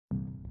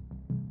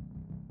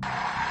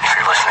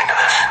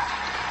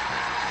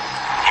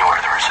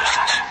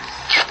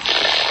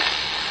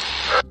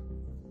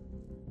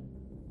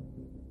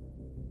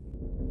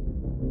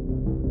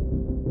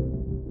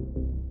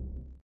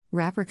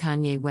Rapper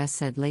Kanye West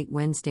said late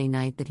Wednesday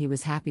night that he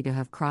was happy to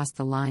have crossed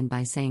the line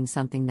by saying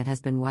something that has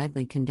been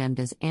widely condemned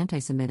as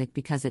anti-Semitic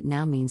because it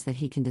now means that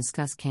he can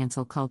discuss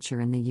cancel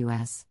culture in the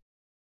US.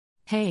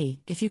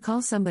 "Hey, if you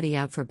call somebody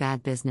out for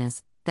bad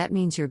business, that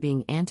means you're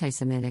being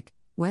anti-Semitic,"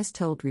 West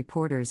told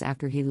reporters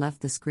after he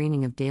left the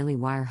screening of Daily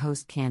Wire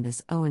host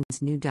Candace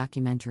Owens' new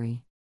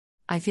documentary.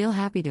 "I feel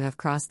happy to have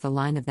crossed the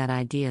line of that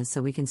idea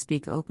so we can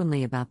speak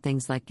openly about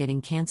things like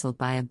getting canceled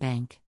by a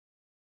bank."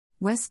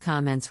 West's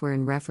comments were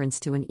in reference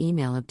to an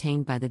email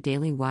obtained by the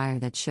Daily Wire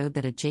that showed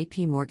that a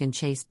JP Morgan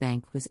Chase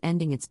bank was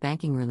ending its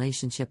banking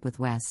relationship with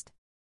West.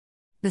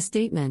 The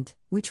statement,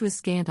 which was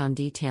scant on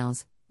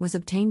details, was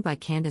obtained by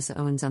Candace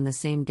Owens on the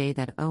same day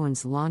that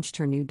Owens launched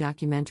her new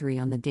documentary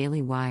on the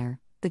Daily Wire,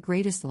 The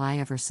Greatest Lie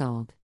Ever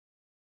Sold.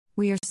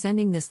 "We are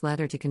sending this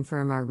letter to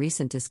confirm our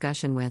recent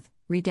discussion with,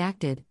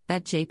 redacted,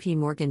 that JP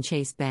Morgan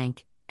Chase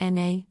Bank,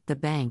 N.A., the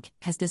bank,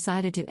 has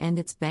decided to end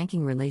its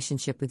banking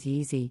relationship with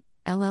Yeezy,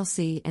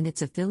 LLC and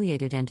its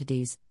affiliated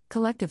entities,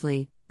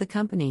 collectively, the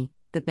company,"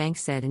 the bank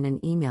said in an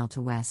email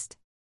to West.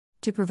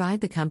 "To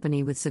provide the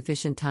company with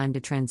sufficient time to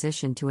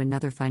transition to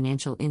another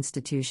financial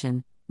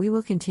institution, we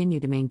will continue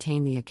to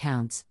maintain the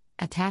accounts,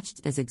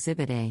 attached as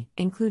Exhibit A,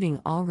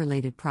 including all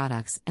related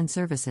products and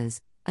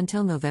services,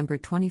 until November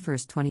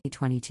 21,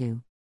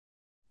 2022.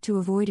 To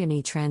avoid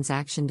any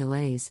transaction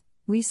delays,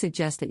 we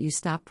suggest that you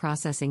stop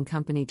processing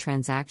company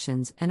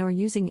transactions and or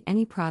using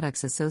any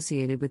products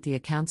associated with the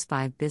accounts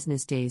 5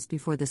 business days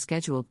before the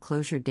scheduled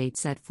closure date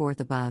set forth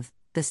above,"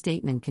 the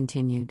statement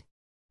continued.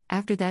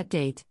 "After that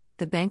date,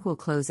 the bank will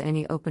close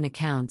any open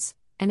accounts,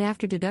 and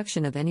after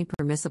deduction of any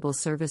permissible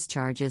service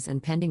charges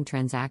and pending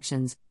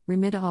transactions,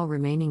 remit all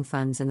remaining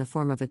funds in the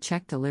form of a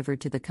check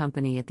delivered to the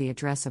company at the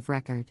address of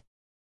record."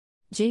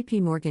 JP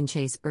Morgan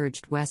Chase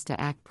urged West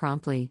to act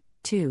promptly,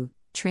 to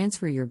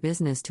transfer your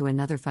business to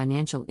another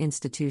financial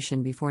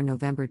institution before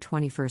November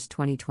 21,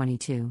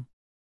 2022.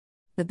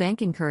 The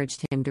bank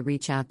encouraged him to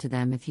reach out to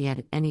them if he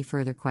had any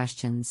further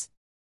questions.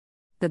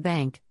 The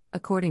bank,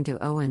 according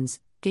to Owens,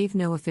 gave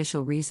no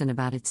official reason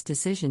about its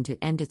decision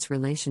to end its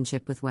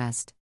relationship with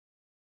West.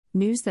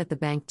 News that the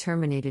bank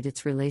terminated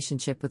its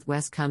relationship with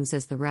West comes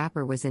as the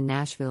rapper was in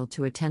Nashville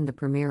to attend the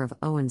premiere of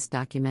Owens'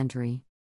 documentary.